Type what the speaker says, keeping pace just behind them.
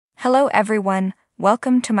Hello everyone,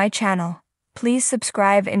 welcome to my channel. Please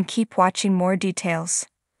subscribe and keep watching more details.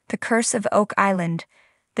 The Curse of Oak Island.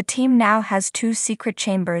 The team now has 2 secret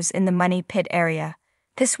chambers in the Money Pit area.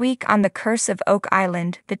 This week on The Curse of Oak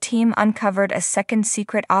Island, the team uncovered a second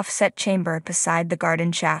secret offset chamber beside the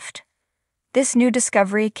garden shaft. This new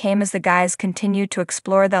discovery came as the guys continued to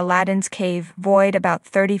explore the Aladdin's Cave void about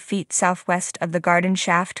 30 feet southwest of the garden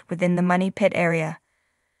shaft within the Money Pit area.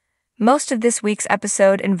 Most of this week's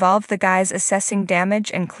episode involved the guys assessing damage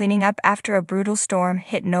and cleaning up after a brutal storm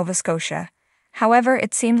hit Nova Scotia. However,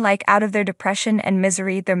 it seemed like out of their depression and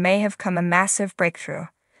misery there may have come a massive breakthrough.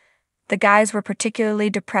 The guys were particularly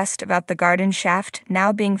depressed about the garden shaft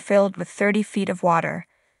now being filled with 30 feet of water.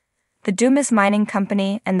 The Dumas Mining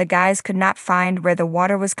Company and the guys could not find where the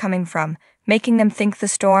water was coming from, making them think the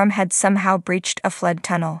storm had somehow breached a flood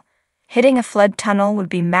tunnel. Hitting a flood tunnel would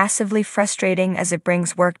be massively frustrating as it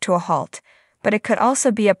brings work to a halt, but it could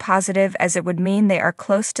also be a positive as it would mean they are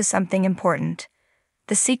close to something important.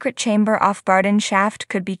 The secret chamber off garden shaft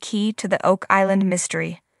could be key to the Oak Island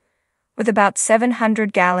mystery. With about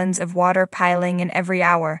 700 gallons of water piling in every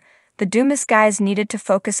hour, the Dumas guys needed to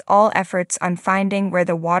focus all efforts on finding where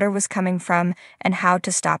the water was coming from and how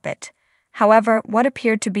to stop it. However, what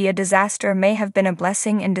appeared to be a disaster may have been a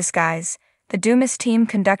blessing in disguise. The Dumas team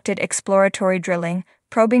conducted exploratory drilling,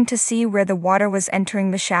 probing to see where the water was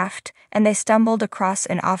entering the shaft, and they stumbled across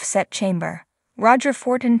an offset chamber. Roger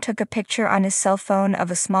Fortin took a picture on his cell phone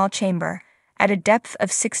of a small chamber, at a depth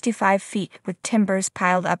of 65 feet with timbers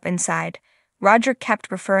piled up inside. Roger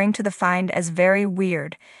kept referring to the find as very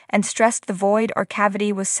weird, and stressed the void or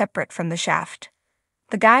cavity was separate from the shaft.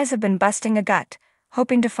 The guys have been busting a gut,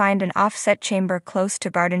 hoping to find an offset chamber close to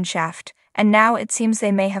garden shaft, and now it seems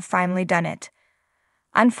they may have finally done it.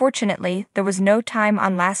 Unfortunately, there was no time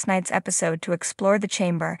on last night's episode to explore the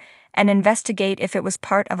chamber and investigate if it was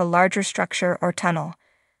part of a larger structure or tunnel.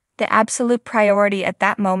 The absolute priority at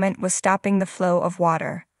that moment was stopping the flow of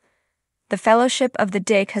water. The Fellowship of the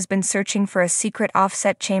Dig has been searching for a secret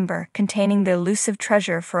offset chamber containing the elusive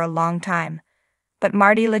treasure for a long time. But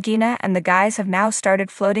Marty Lagina and the guys have now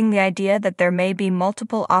started floating the idea that there may be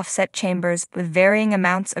multiple offset chambers with varying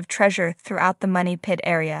amounts of treasure throughout the Money Pit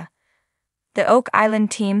area. The Oak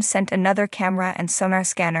Island team sent another camera and sonar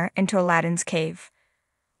scanner into Aladdin's Cave.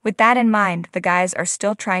 With that in mind, the guys are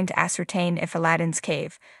still trying to ascertain if Aladdin's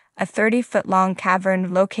Cave, a 30-foot-long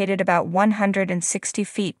cavern located about 160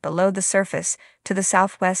 feet below the surface to the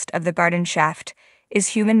southwest of the garden shaft, is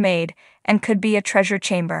human-made and could be a treasure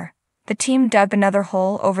chamber. The team dug another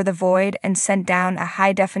hole over the void and sent down a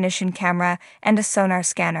high-definition camera and a sonar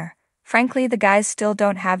scanner. Frankly, the guys still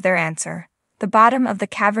don't have their answer. The bottom of the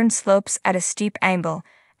cavern slopes at a steep angle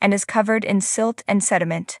and is covered in silt and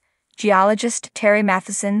sediment. Geologist Terry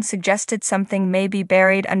Matheson suggested something may be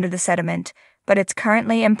buried under the sediment, but it's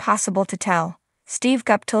currently impossible to tell. Steve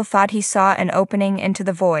Guptill thought he saw an opening into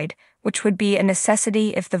the void, which would be a necessity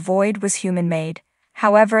if the void was human-made.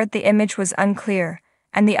 However, the image was unclear,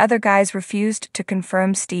 and the other guys refused to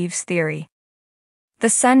confirm Steve's theory. The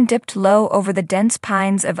sun dipped low over the dense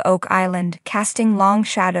pines of Oak Island, casting long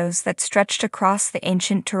shadows that stretched across the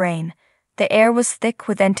ancient terrain. The air was thick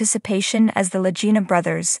with anticipation as the Lagina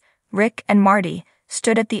brothers, Rick and Marty,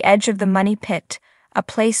 stood at the edge of the Money Pit, a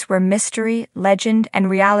place where mystery, legend, and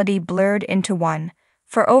reality blurred into one.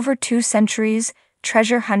 For over 2 centuries,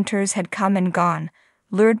 treasure hunters had come and gone,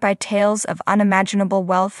 lured by tales of unimaginable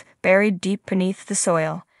wealth buried deep beneath the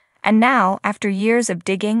soil. And now, after years of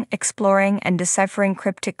digging, exploring, and deciphering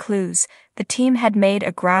cryptic clues, the team had made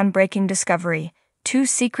a groundbreaking discovery: 2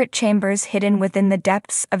 secret chambers hidden within the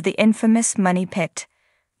depths of the infamous Money Pit.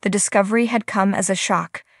 The discovery had come as a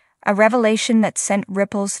shock, a revelation that sent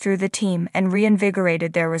ripples through the team and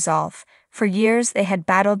reinvigorated their resolve. For years they had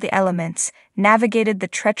battled the elements, navigated the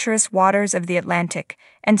treacherous waters of the Atlantic,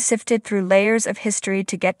 and sifted through layers of history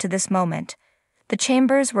to get to this moment. The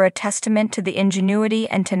chambers were a testament to the ingenuity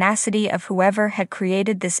and tenacity of whoever had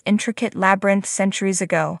created this intricate labyrinth centuries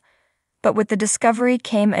ago. But with the discovery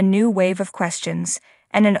came a new wave of questions,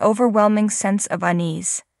 and an overwhelming sense of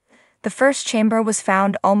unease. The first chamber was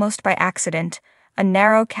found almost by accident, a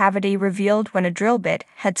narrow cavity revealed when a drill bit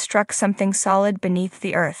had struck something solid beneath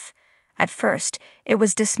the earth. At first, it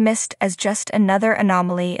was dismissed as just another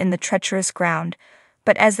anomaly in the treacherous ground,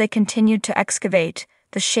 but as they continued to excavate,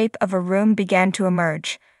 the shape of a room began to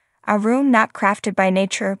emerge. A room not crafted by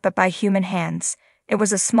nature but by human hands. It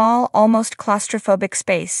was a small, almost claustrophobic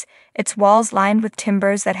space, its walls lined with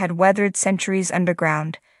timbers that had weathered centuries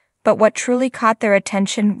underground. But what truly caught their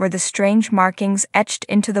attention were the strange markings etched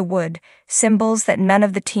into the wood, symbols that none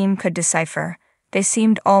of the team could decipher. They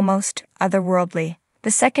seemed almost otherworldly.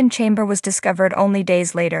 The second chamber was discovered only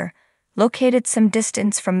days later, located some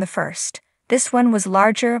distance from the first. This one was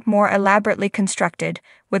larger, more elaborately constructed,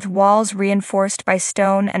 with walls reinforced by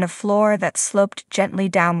stone and a floor that sloped gently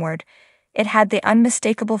downward. It had the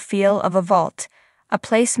unmistakable feel of a vault, a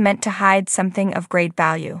place meant to hide something of great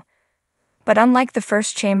value. But unlike the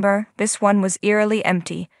first chamber, this one was eerily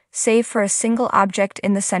empty, save for a single object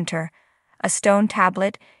in the center, a stone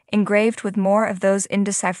tablet engraved with more of those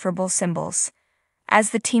indecipherable symbols.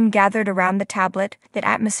 As the team gathered around the tablet, the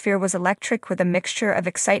atmosphere was electric with a mixture of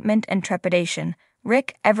excitement and trepidation.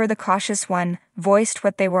 Rick, ever the cautious one, voiced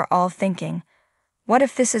what they were all thinking. What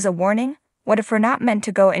if this is a warning? What if we're not meant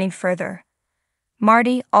to go any further?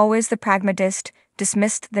 Marty, always the pragmatist,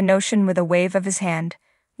 dismissed the notion with a wave of his hand.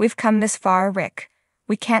 We've come this far, Rick.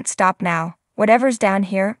 We can't stop now. Whatever's down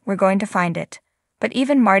here, we're going to find it. But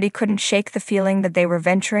even Marty couldn't shake the feeling that they were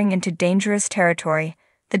venturing into dangerous territory.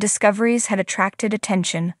 The discoveries had attracted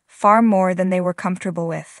attention far more than they were comfortable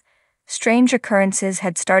with. Strange occurrences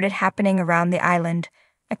had started happening around the island: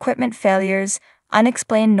 equipment failures,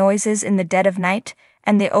 unexplained noises in the dead of night,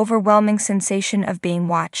 and the overwhelming sensation of being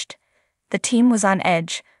watched. The team was on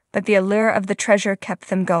edge, but the allure of the treasure kept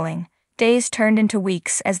them going. Days turned into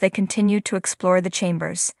weeks as they continued to explore the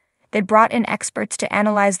chambers. They brought in experts to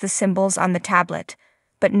analyze the symbols on the tablet,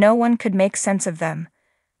 but no one could make sense of them.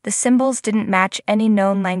 The symbols didn't match any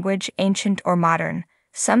known language, ancient or modern.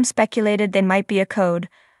 Some speculated they might be a code,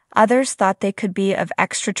 others thought they could be of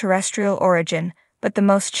extraterrestrial origin, but the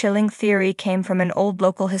most chilling theory came from an old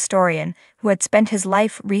local historian who had spent his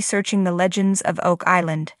life researching the legends of Oak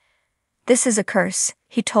Island. This is a curse,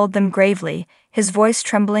 he told them gravely, his voice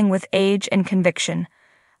trembling with age and conviction.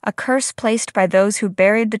 A curse placed by those who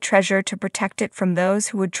buried the treasure to protect it from those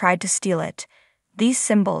who would try to steal it. These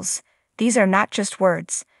symbols, these are not just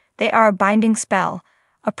words. They are a binding spell,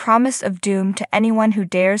 a promise of doom to anyone who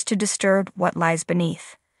dares to disturb what lies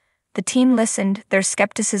beneath. The team listened, their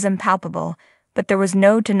skepticism palpable, but there was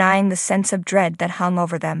no denying the sense of dread that hung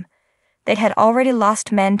over them. They had already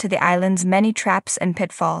lost men to the island's many traps and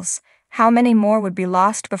pitfalls. How many more would be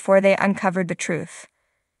lost before they uncovered the truth?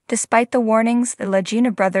 Despite the warnings, the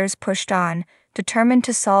Lagina brothers pushed on, determined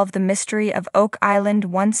to solve the mystery of Oak Island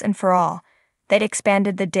once and for all. They'd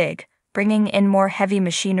expanded the dig, bringing in more heavy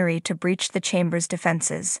machinery to breach the chamber's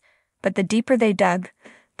defenses. But the deeper they dug,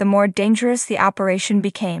 the more dangerous the operation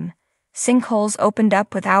became. Sinkholes opened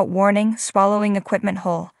up without warning, swallowing equipment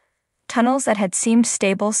whole. Tunnels that had seemed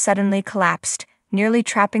stable suddenly collapsed, nearly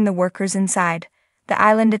trapping the workers inside. The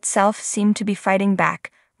island itself seemed to be fighting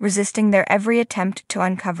back, resisting their every attempt to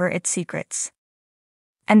uncover its secrets.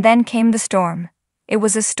 And then came the storm. It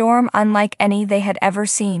was a storm unlike any they had ever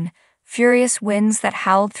seen. Furious winds that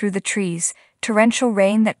howled through the trees, torrential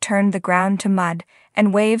rain that turned the ground to mud,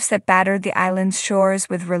 and waves that battered the island's shores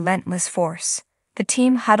with relentless force. The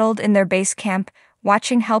team huddled in their base camp,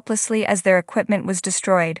 watching helplessly as their equipment was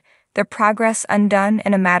destroyed, their progress undone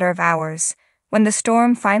in a matter of hours. When the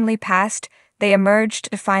storm finally passed, they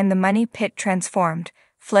emerged to find the money pit transformed,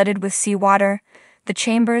 flooded with seawater, the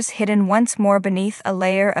chambers hidden once more beneath a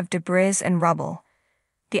layer of debris and rubble.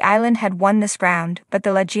 The island had won this round, but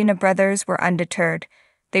the Lagina brothers were undeterred.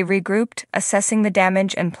 They regrouped, assessing the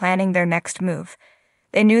damage and planning their next move.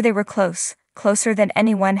 They knew they were close, closer than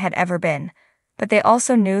anyone had ever been. But they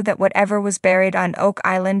also knew that whatever was buried on Oak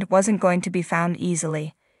Island wasn't going to be found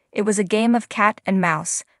easily. It was a game of cat and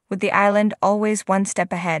mouse, with the island always one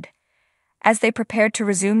step ahead. As they prepared to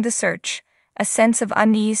resume the search, a sense of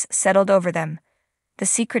unease settled over them. The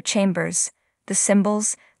secret chambers, the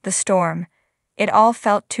symbols, the storm. It all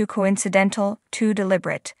felt too coincidental, too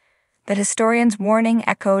deliberate. The historian's warning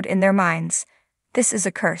echoed in their minds. This is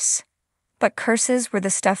a curse. But curses were the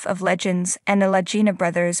stuff of legends, and the Lagina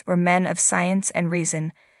brothers were men of science and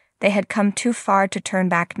reason. They had come too far to turn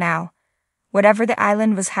back now. Whatever the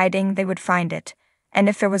island was hiding, they would find it, and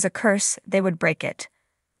if there was a curse, they would break it.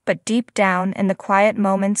 But deep down, in the quiet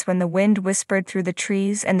moments when the wind whispered through the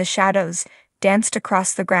trees and the shadows danced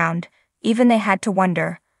across the ground, even they had to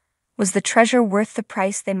wonder, was the treasure worth the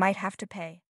price they might have to pay?